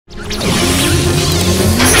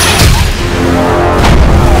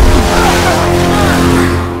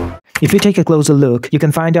If you take a closer look, you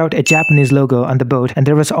can find out a Japanese logo on the boat, and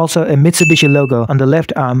there was also a Mitsubishi logo on the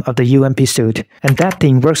left arm of the UMP suit. And that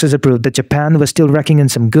thing works as a proof that Japan was still raking in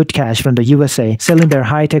some good cash from the USA, selling their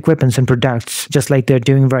high-tech weapons and products, just like they're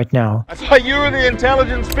doing right now. I thought you were the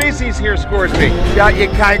intelligent species here, Scoresby. Got you,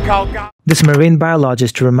 Kai. This marine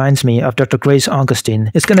biologist reminds me of Dr. Grace Augustine.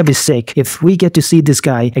 It's gonna be sick if we get to see this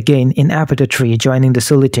guy again in Avatar 3 joining the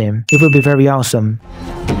Sully team. It will be very awesome.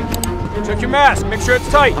 Check your mask, make sure it's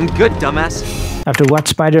tight. I'm good, dumbass. After what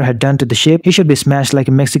Spider had done to the ship, he should be smashed like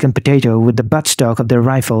a Mexican potato with the buttstock of their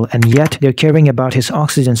rifle, and yet they're caring about his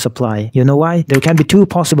oxygen supply. You know why? There can be two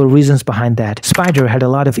possible reasons behind that. Spider had a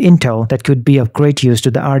lot of intel that could be of great use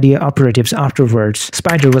to the RDA operatives afterwards.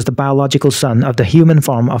 Spider was the biological son of the human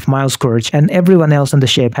form of Miles Scourge, and everyone else on the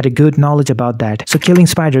ship had a good knowledge about that, so killing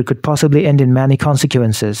Spider could possibly end in many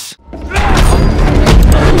consequences.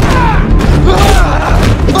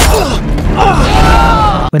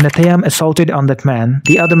 When Nathayam assaulted on that man,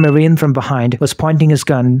 the other Marine from behind was pointing his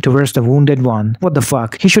gun towards the wounded one. What the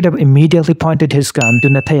fuck? He should have immediately pointed his gun to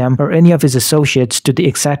Nathayam or any of his associates to the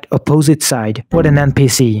exact opposite side. What an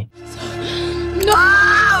NPC.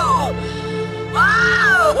 No!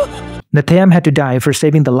 Nathayam had to die for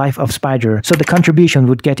saving the life of Spider, so the contribution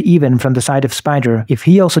would get even from the side of Spider if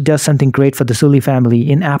he also does something great for the Sully family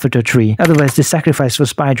in Avatar 3. Otherwise, the sacrifice for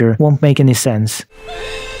Spider won't make any sense.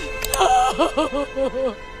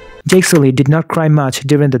 Jake Sully did not cry much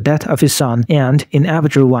during the death of his son, and in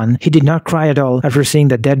Avatar 1, he did not cry at all after seeing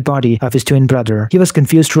the dead body of his twin brother. He was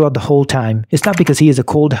confused throughout the whole time. It's not because he is a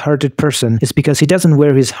cold-hearted person, it's because he doesn't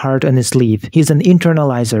wear his heart on his sleeve. He's an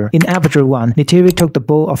internalizer. In Avatar 1, Neytiri took the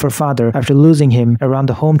bow of her father after losing him around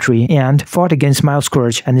the home tree and fought against Miles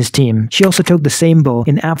Scourge and his team. She also took the same bow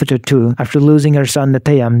in Avatar 2 after losing her son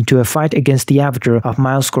Nathayam to a fight against the avatar of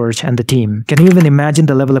Miles Scourge and the team. Can you even imagine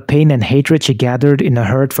the level of pain and hatred she gathered in a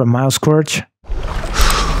hurt for Miles Scourge?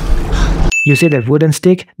 You see that wooden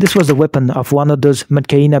stick? This was the weapon of one of those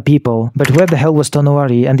Matkaina people. But where the hell was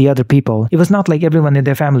Tonowari and the other people? It was not like everyone in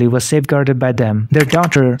their family was safeguarded by them. Their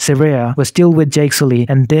daughter, Serea, was still with Jake Sully,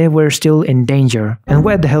 and they were still in danger. And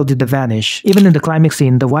where the hell did they vanish? Even in the climax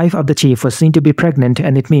scene, the wife of the chief was seen to be pregnant,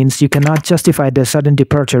 and it means you cannot justify their sudden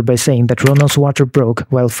departure by saying that Ronald's water broke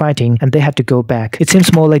while fighting and they had to go back. It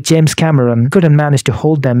seems more like James Cameron couldn't manage to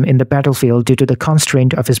hold them in the battlefield due to the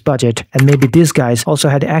constraint of his budget, and maybe these guys also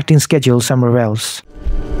had acting schedules somewhere else.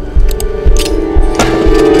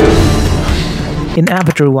 In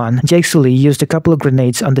Avatar 1, Jake Sully used a couple of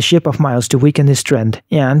grenades on the ship of Miles to weaken his strength,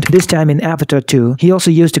 and this time in Avatar 2, he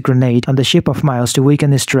also used a grenade on the ship of Miles to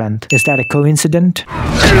weaken his strength. Is that a coincidence?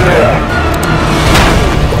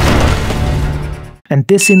 And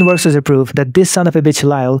this scene works as a proof that this son of a bitch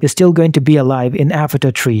Lyle is still going to be alive in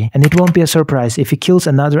Avatar 3, and it won't be a surprise if he kills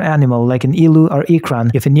another animal like an Ilu or Ikran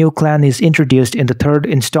if a new clan is introduced in the third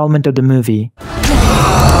installment of the movie.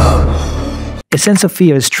 A sense of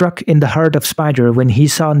fear struck in the heart of Spider when he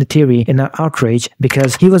saw Neytiri in an outrage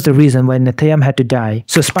because he was the reason why Nathayam had to die.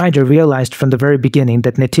 So Spider realized from the very beginning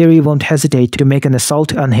that Neytiri won't hesitate to make an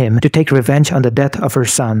assault on him to take revenge on the death of her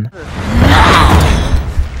son.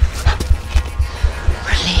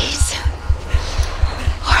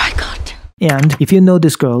 And if you know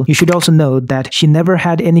this girl, you should also know that she never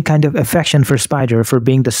had any kind of affection for Spider for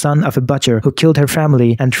being the son of a butcher who killed her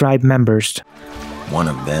family and tribe members. One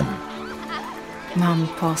of them.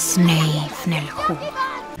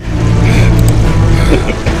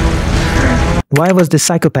 Why was the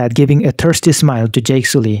psychopath giving a thirsty smile to Jake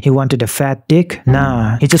Sully? He wanted a fat dick?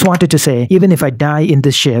 Nah, he just wanted to say, even if I die in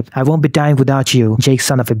this ship, I won't be dying without you, Jake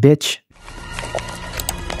son of a bitch.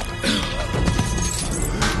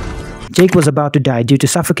 Jake was about to die due to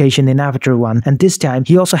suffocation in Avatar 1, and this time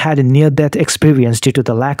he also had a near-death experience due to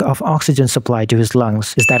the lack of oxygen supply to his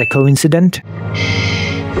lungs. Is that a coincidence?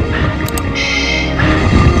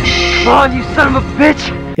 Come on, you son of a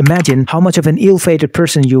bitch! Imagine how much of an ill-fated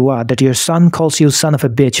person you are that your son calls you son of a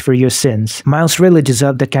bitch for your sins. Miles really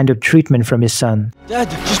deserved that kind of treatment from his son. Dad,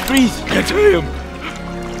 just breathe. Get him.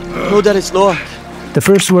 No, Dad, it's lower. The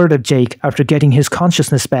first word of Jake after getting his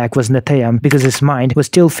consciousness back was Nathayam because his mind was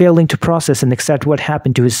still failing to process and accept what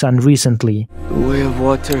happened to his son recently. The way of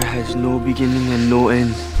water has no beginning and no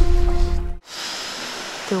end.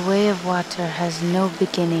 The way of water has no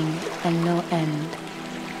beginning and no end.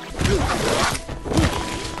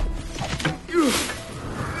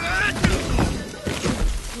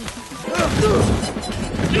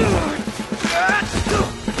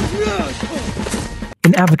 In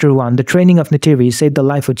In Avatar 1, the training of Neytiri saved the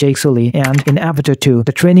life of Jake Sully, and in Avatar 2,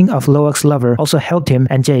 the training of Loak's lover also helped him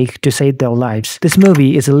and Jake to save their lives. This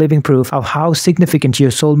movie is a living proof of how significant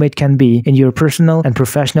your soulmate can be in your personal and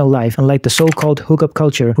professional life, unlike the so-called hookup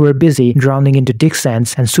culture who are busy drowning into dick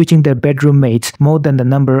sands and switching their bedroom mates more than the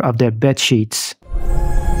number of their bed sheets.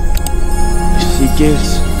 She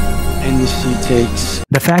gives and she takes.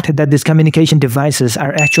 The fact that these communication devices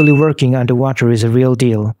are actually working underwater is a real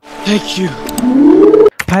deal. Thank you.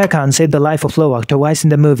 Payakan saved the life of Loak twice in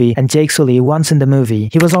the movie and Jake Sully once in the movie.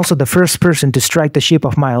 He was also the first person to strike the ship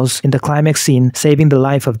of Miles in the climax scene, saving the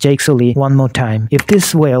life of Jake Sully one more time. If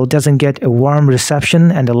this whale doesn't get a warm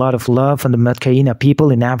reception and a lot of love from the Matkaina people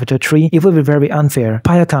in Avatar 3, it will be very unfair.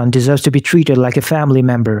 Payakan deserves to be treated like a family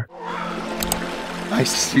member.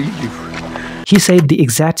 Nice to see you. He saved the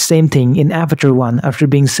exact same thing in Avatar 1 after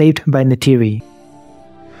being saved by Neytiri.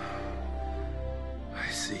 I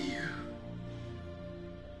see you.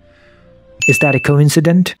 Is that a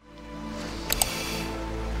coincidence?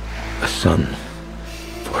 A son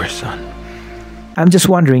for a son. I'm just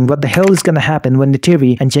wondering what the hell is gonna happen when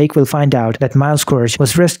Neytiri and Jake will find out that Miles Scourge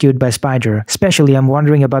was rescued by Spider. Especially I'm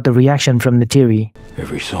wondering about the reaction from Neytiri.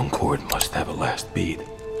 Every song chord must have a last beat.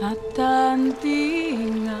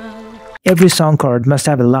 Every song chord must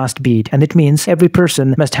have a last beat, and it means every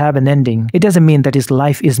person must have an ending. It doesn't mean that his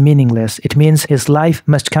life is meaningless. It means his life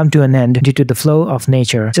must come to an end due to the flow of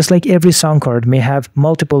nature. Just like every song chord may have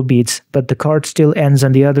multiple beats, but the chord still ends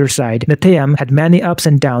on the other side. Neteyam had many ups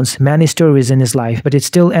and downs, many stories in his life, but it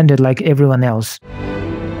still ended like everyone else.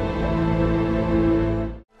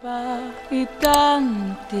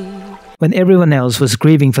 When everyone else was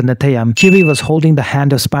grieving for Neteyam, Kiri was holding the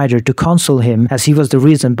hand of Spider to console him as he was the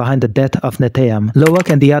reason behind the death of Neteyam. Loak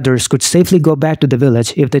and the others could safely go back to the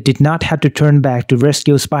village if they did not have to turn back to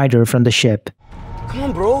rescue Spider from the ship. Come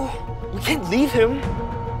on, bro. We can't leave him.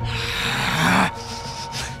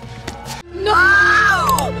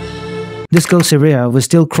 This girl Syria was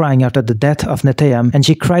still crying after the death of Neteyam, and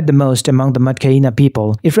she cried the most among the Matkaina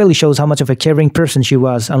people. It really shows how much of a caring person she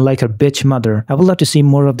was, unlike her bitch mother. I would love to see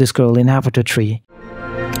more of this girl in Avatar 3.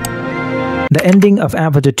 The ending of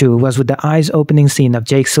Avatar 2 was with the eyes-opening scene of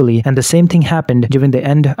Jake Sully, and the same thing happened during the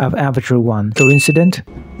end of Avatar 1. Coincidence?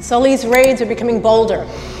 Sully's raids are becoming bolder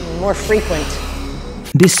and more frequent.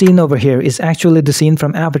 This scene over here is actually the scene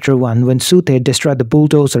from Avatar 1 when Sute destroyed the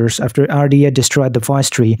bulldozers after Ardia destroyed the voice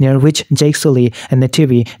tree, near which Jake Sully and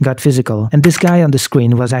Neytiri got physical. And this guy on the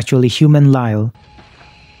screen was actually human Lyle.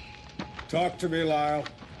 Talk to me, Lyle.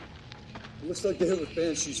 Looks like they hit with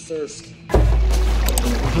Banshees first.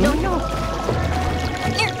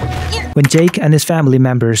 When Jake and his family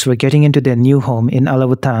members were getting into their new home in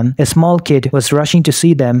Alawutan, a small kid was rushing to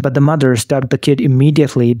see them, but the mother stopped the kid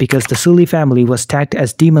immediately because the Sully family was tagged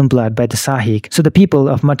as demon blood by the Sahik, so the people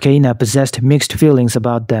of Matkaina possessed mixed feelings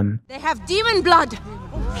about them. They have demon blood!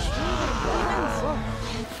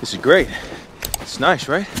 This is great. It's nice,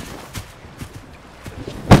 right?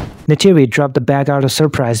 Neytiri dropped the bag out of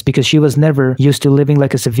surprise because she was never used to living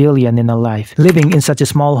like a civilian in her life. Living in such a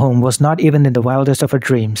small home was not even in the wildest of her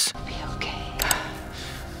dreams.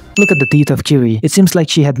 Look at the teeth of Kiri. It seems like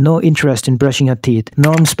she had no interest in brushing her teeth.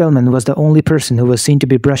 Norm Spellman was the only person who was seen to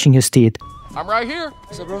be brushing his teeth. I'm right here.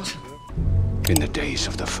 What's up, bro? In the days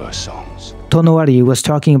of the first songs. Tonowari was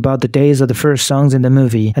talking about the days of the first songs in the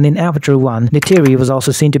movie, and in Avatar 1, Neytiri was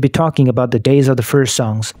also seen to be talking about the days of the first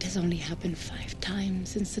songs. It has only happened 5 times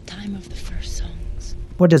since the time of the first songs.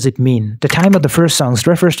 What does it mean? The time of the first songs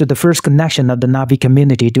refers to the first connection of the Navi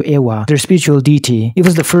community to Ewa, their spiritual deity. It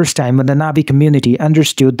was the first time when the Navi community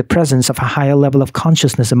understood the presence of a higher level of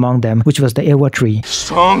consciousness among them, which was the Ewa tree.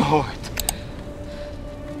 Stronghold.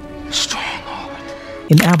 Stronghold.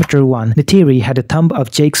 In Avatar 1, Neytiri had a thumb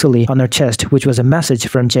of Jake Sully on her chest, which was a message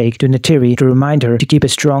from Jake to Neytiri to remind her to keep a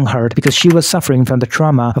strong heart because she was suffering from the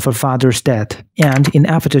trauma of her father's death. And in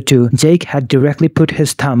Avatar 2, Jake had directly put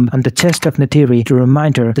his thumb on the chest of Neytiri to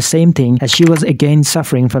remind her the same thing as she was again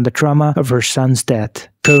suffering from the trauma of her son's death.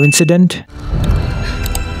 Coincidence?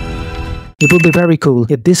 It would be very cool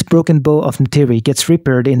if this broken bow of Neytiri gets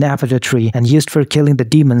repaired in Avatar 3 and used for killing the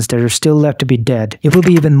demons that are still left to be dead. It would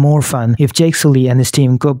be even more fun if Jake Sully and his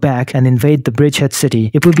team go back and invade the Bridgehead City.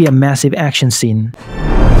 It would be a massive action scene.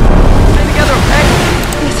 Stay together, okay?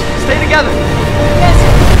 Stay together.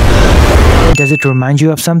 Yes. Does it remind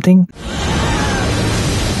you of something?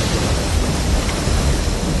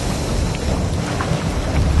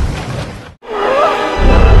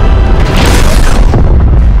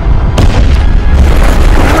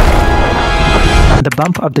 The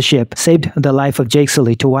bump of the ship saved the life of Jake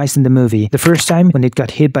Sully twice in the movie. The first time when it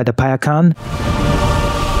got hit by the Payakan,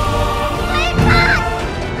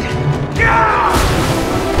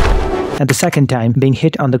 and the second time being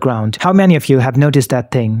hit on the ground. How many of you have noticed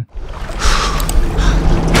that thing?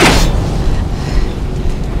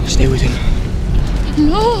 Stay with him.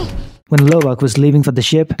 No! When Loak was leaving for the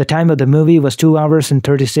ship, the time of the movie was 2 hours and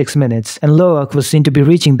 36 minutes, and Loak was seen to be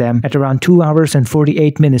reaching them at around 2 hours and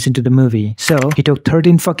 48 minutes into the movie. So, he took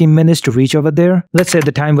 13 fucking minutes to reach over there? Let's say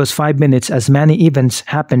the time was 5 minutes as many events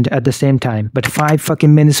happened at the same time, but 5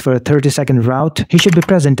 fucking minutes for a 30-second route? He should be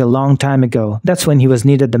present a long time ago. That's when he was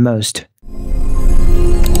needed the most.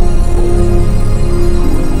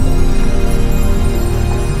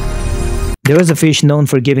 There was a fish known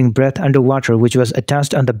for giving breath underwater which was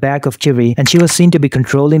attached on the back of Kiri, and she was seen to be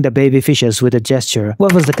controlling the baby fishes with a gesture.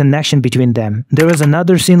 What was the connection between them? There was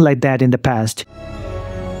another scene like that in the past.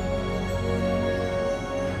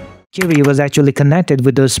 Kiri was actually connected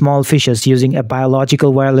with those small fishes using a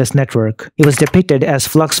biological wireless network. It was depicted as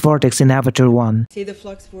flux vortex in Avatar 1. See the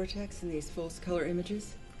flux vortex in these false color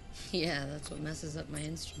images? Yeah, that's what messes up my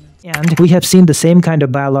instruments. And we have seen the same kind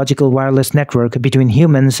of biological wireless network between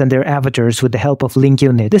humans and their avatars with the help of Link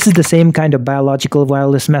Unit. This is the same kind of biological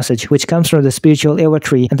wireless message which comes from the spiritual Ewa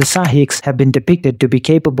tree, and the Sahiks have been depicted to be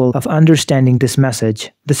capable of understanding this message.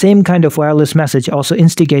 The same kind of wireless message also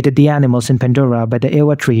instigated the animals in Pandora by the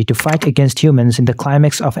Ewa tree to fight against humans in the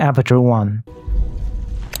climax of Avatar 1.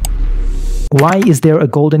 Why is there a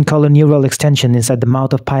golden color neural extension inside the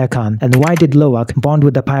mouth of Payakan? And why did Loak bond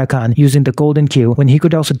with the Payakan using the golden Q when he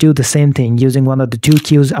could also do the same thing using one of the two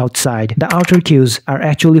Qs outside? The outer Qs are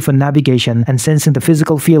actually for navigation and sensing the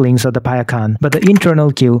physical feelings of the Payakan, but the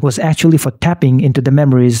internal Q was actually for tapping into the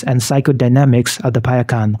memories and psychodynamics of the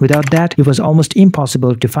Payakan. Without that, it was almost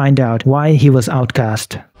impossible to find out why he was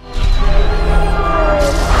outcast.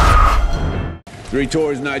 3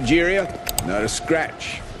 tours Nigeria, not a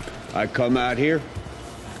scratch. I come out here,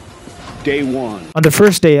 day 1. On the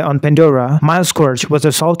first day on Pandora, Miles Scourge was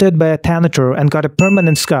assaulted by a Thanator and got a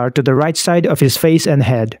permanent scar to the right side of his face and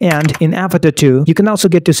head. And in Avatar 2, you can also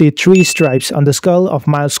get to see 3 stripes on the skull of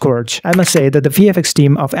Miles Scourge. I must say that the VFX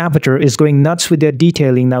team of Avatar is going nuts with their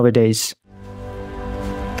detailing nowadays.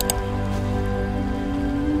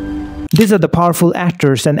 These are the powerful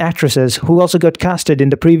actors and actresses who also got casted in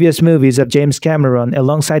the previous movies of James Cameron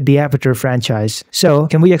alongside the Avatar franchise. So,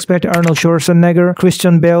 can we expect Arnold Schwarzenegger,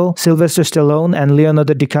 Christian Bale, Sylvester Stallone, and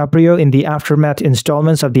Leonardo DiCaprio in the aftermath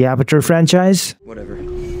installments of the Avatar franchise? Whatever.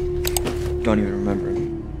 Don't even remember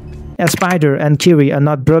him. As Spider and Kiri are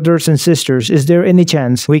not brothers and sisters, is there any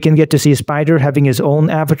chance we can get to see Spider having his own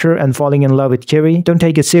avatar and falling in love with Kiri? Don't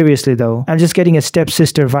take it seriously though. I'm just getting a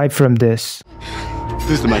stepsister vibe from this.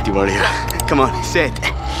 Who's the mighty warrior? Come on, say it.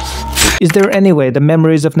 Is there any way the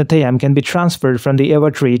memories of Neteyam can be transferred from the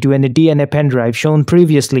Ewa tree to any DNA pen drive shown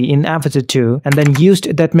previously in Avatar 2 and then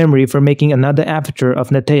used that memory for making another avatar of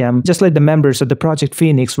Neteyam just like the members of the Project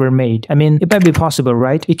Phoenix were made? I mean, it might be possible,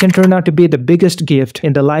 right? It can turn out to be the biggest gift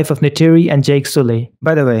in the life of Neytiri and Jake Sully.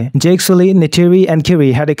 By the way, Jake Sully, Neytiri, and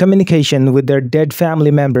Kiri had a communication with their dead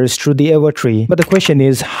family members through the Ewa tree. But the question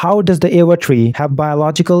is, how does the Ewa tree have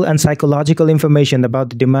biological and psychological information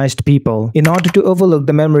about the demised people? In order to overlook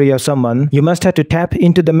the memory of someone, you must have to tap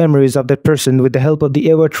into the memories of that person with the help of the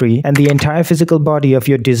Ewa tree, and the entire physical body of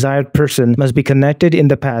your desired person must be connected in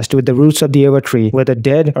the past with the roots of the Ewa tree, whether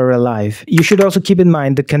dead or alive. You should also keep in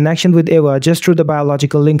mind that connection with Ewa just through the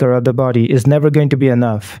biological linker of the body is never going to be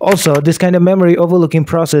enough. Also, this kind of memory overlooking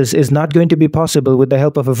process is not going to be possible with the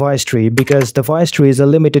help of a voice tree, because the voice trees are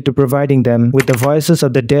limited to providing them with the voices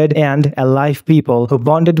of the dead and alive people who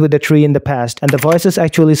bonded with the tree in the past, and the voices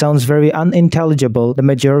actually sounds very unintelligible the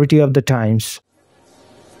majority of the times.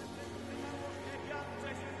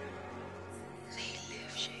 They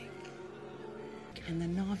live, Jake. And the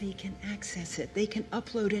Na'vi can access it. They can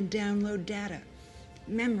upload and download data.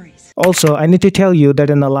 Memories. Also, I need to tell you that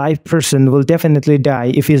an alive person will definitely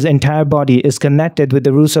die if his entire body is connected with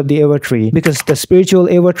the roots of the Ewa tree, because the spiritual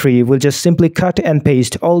Ewa tree will just simply cut and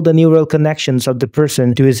paste all the neural connections of the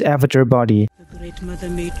person to his avatar body. The Great Mother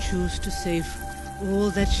may choose to save all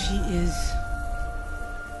that she is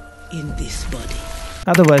in this body.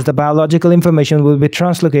 Otherwise, the biological information will be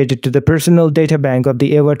translocated to the personal data bank of the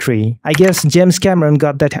Ewa tree. I guess James Cameron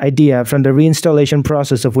got that idea from the reinstallation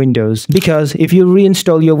process of Windows, because if you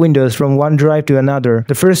reinstall your Windows from one drive to another,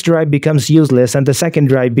 the first drive becomes useless and the second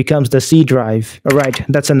drive becomes the C drive. Alright,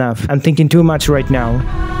 that's enough. I'm thinking too much right now.